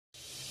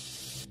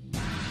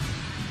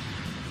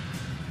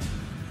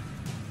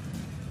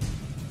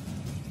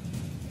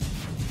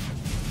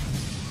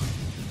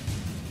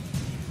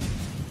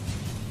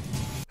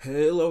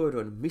Hello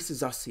everyone,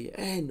 Mrs. Assi,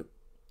 and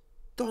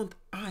don't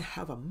I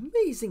have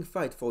amazing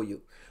fight for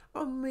you?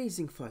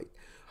 Amazing fight.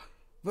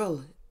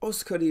 Well,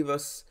 Oscar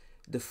Rivas,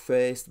 the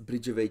first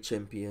Bridgeweight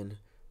champion,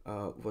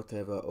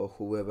 whatever or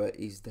whoever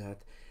is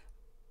that.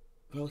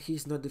 Well,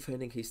 he's not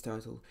defending his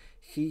title.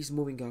 He's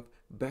moving up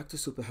back to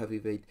super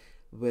heavyweight,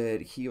 where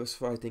he was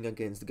fighting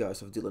against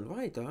guys of Dylan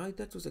White.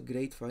 That was a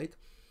great fight.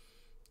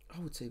 I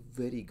would say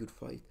very good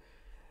fight.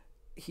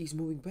 He's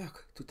moving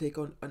back to take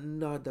on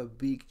another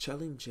big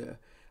challenger.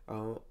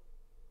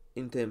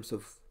 In terms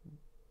of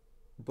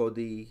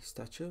body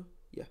stature,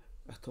 yeah,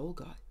 a tall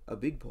guy, a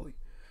big boy.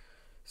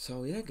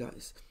 So yeah,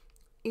 guys,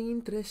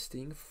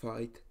 interesting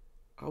fight.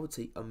 I would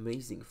say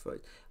amazing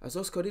fight. As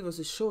Oscar Rivas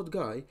is a short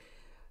guy,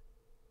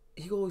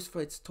 he always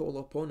fights tall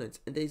opponents,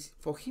 and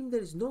for him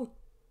there is no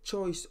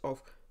choice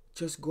of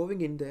just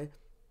going in there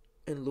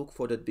and look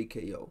for that big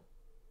KO,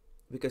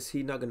 because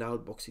he's not gonna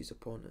outbox his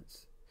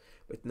opponents.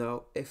 But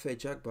now Efe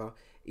Ajagba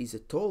is a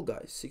tall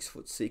guy,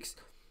 6'6",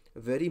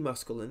 very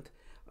masculine,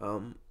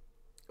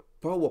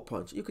 power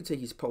punch. You could say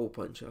he's power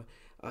puncher.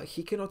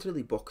 He cannot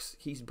really box.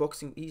 He's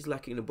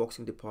lacking in the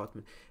boxing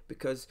department,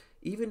 because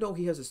even though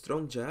he has a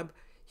strong jab,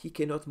 he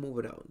cannot move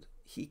around.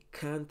 He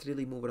can't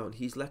really move around.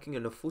 He's lacking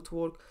on the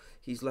footwork.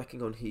 He's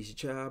lacking on his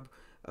jab.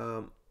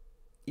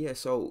 Yeah,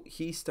 so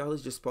his style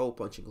is just power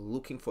punching,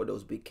 looking for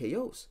those big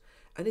KOs.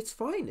 And it's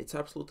fine, it's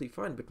absolutely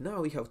fine. But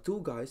now we have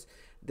two guys,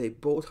 they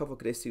both have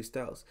aggressive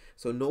styles.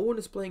 So no one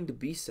is playing the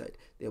B side.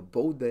 They're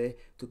both there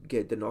to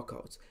get the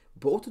knockouts.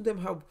 Both of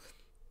them have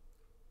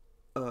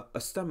a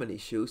stamina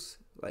issues,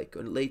 like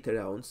on later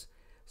rounds.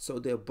 So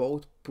they're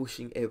both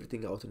pushing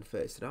everything out in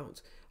first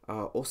rounds.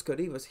 Oscar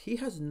Rivas, he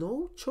has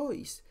no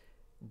choice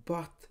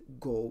but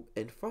go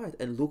and fight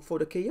and look for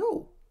the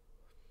KO.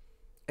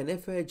 And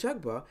Efe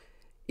Ajagba,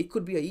 it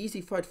could be an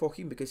easy fight for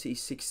him because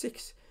he's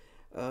 6'6",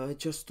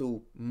 just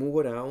to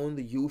move around,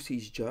 use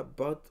his jab.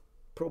 But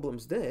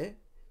problems there.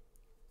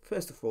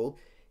 First of all,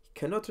 he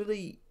cannot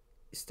really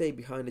stay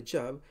behind the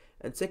jab,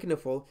 and second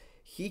of all,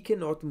 he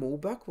cannot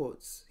move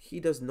backwards. He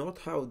does not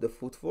have the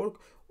footwork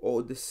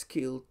or the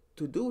skill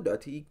to do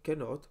that. He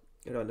cannot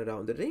run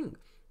around the ring.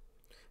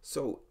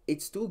 So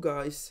it's two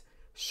guys,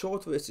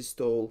 short versus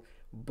tall.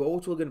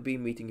 Both are going to be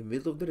meeting in the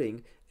middle of the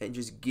ring and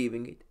just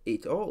giving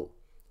it all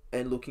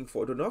and looking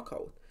for the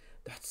knockout.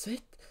 That's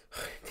it.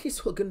 This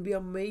is going to be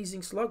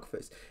amazing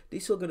slugfest.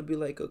 This is going to be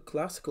like a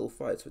classical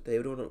fight that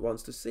everyone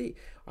wants to see.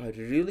 I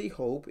really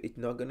hope it's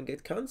not going to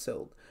get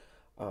cancelled.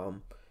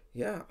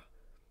 Yeah.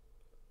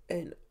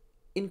 And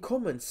in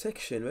comment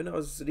section, when I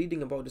was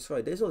reading about this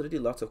fight, there's already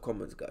lots of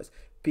comments, guys.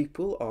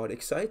 People are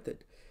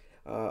excited.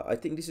 I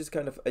think this is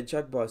kind of a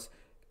Ajagba's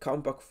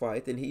comeback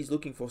fight, and he's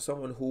looking for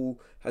someone who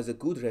has a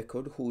good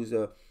record, who's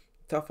a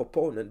tough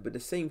opponent, but at the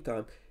same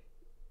time,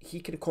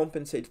 he can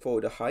compensate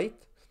for the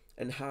height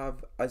and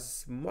have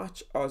as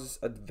much as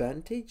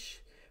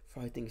advantage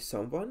fighting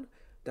someone.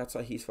 That's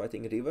why he's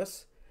fighting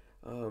Rivas.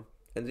 And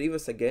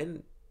Rivas,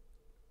 again,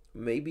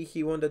 maybe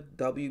he won the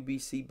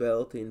WBC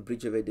belt in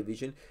Bridgeweight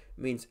division,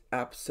 means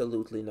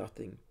absolutely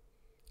nothing.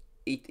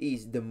 It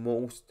is the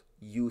most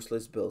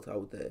useless belt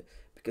out there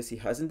because he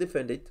hasn't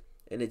defended,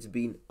 and it's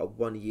been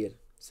 1 year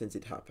since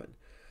it happened.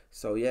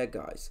 So yeah,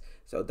 guys,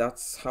 so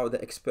that's how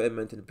the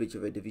experiment in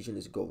Bridgeweight division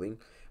is going.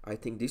 I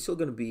think this is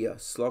going to be a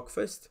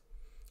slugfest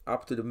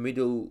up to the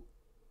middle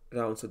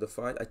rounds of the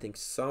fight. I think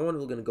someone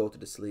will going to go to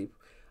the sleep.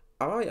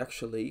 I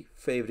actually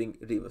favoring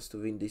Rivas to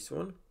win this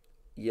one.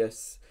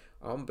 Yes,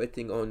 I'm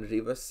betting on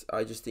Rivas.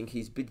 I just think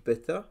he's a bit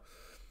better.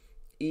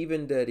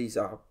 Even there is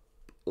a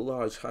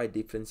large height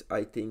difference,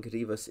 I think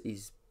Rivas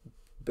is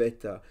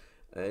better,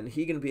 and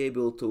he can be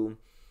able to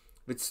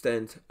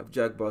withstand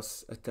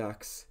Ajagba's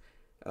attacks,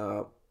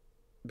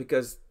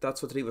 because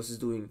that's what Rivas is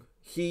doing.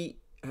 He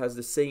has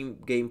the same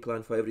game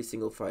plan for every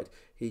single fight.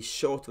 He's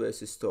short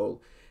versus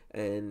tall,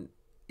 and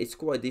it's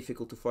quite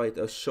difficult to fight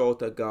a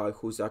shorter guy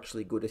who's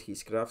actually good at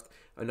his craft,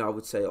 and I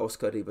would say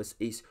Oscar Rivas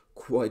is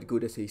quite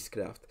good at his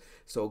craft.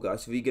 So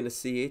guys, we're gonna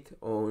see it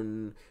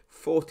on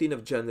 14th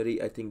of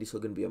January. I think this is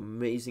gonna be an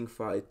amazing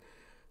fight.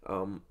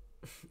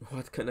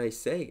 What can I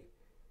say?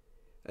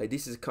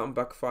 This is a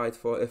comeback fight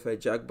for Efe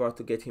Ajagba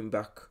to get him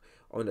back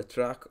on the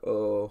track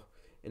or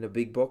in a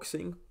big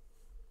boxing.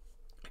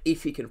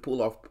 If he can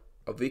pull off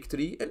a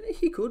victory, and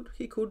he could,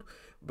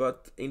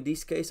 but in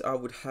this case I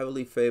would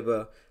heavily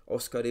favor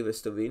Oscar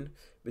Rivas to win,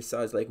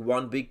 besides like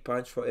one big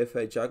punch for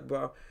Efe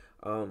Ajagba.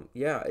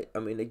 Yeah, I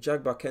mean,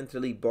 Ajagba can't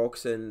really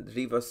box, and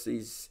Rivas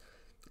is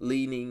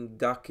leaning,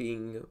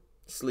 ducking,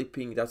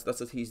 slipping. That's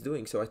what he's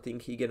doing. So I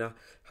think he's gonna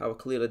have a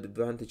clear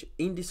advantage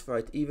in this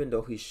fight, even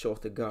though he's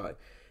shorter guy.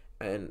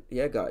 And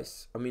yeah,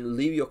 guys, I mean,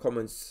 leave your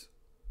comments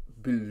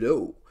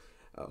below.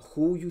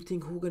 Who you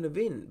think who gonna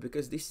win,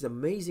 because this is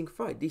amazing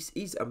fight. This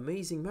is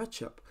amazing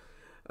matchup.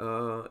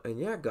 And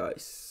yeah,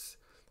 guys,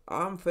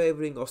 I'm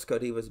favoring Oscar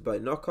Rivas by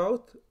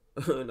knockout,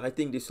 and I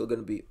think this is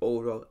gonna be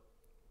overall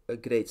a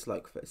great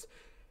slugfest.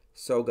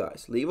 So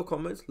guys, leave a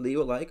comment, leave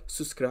a like,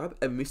 subscribe,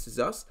 and Mrs.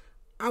 Us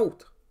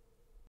out.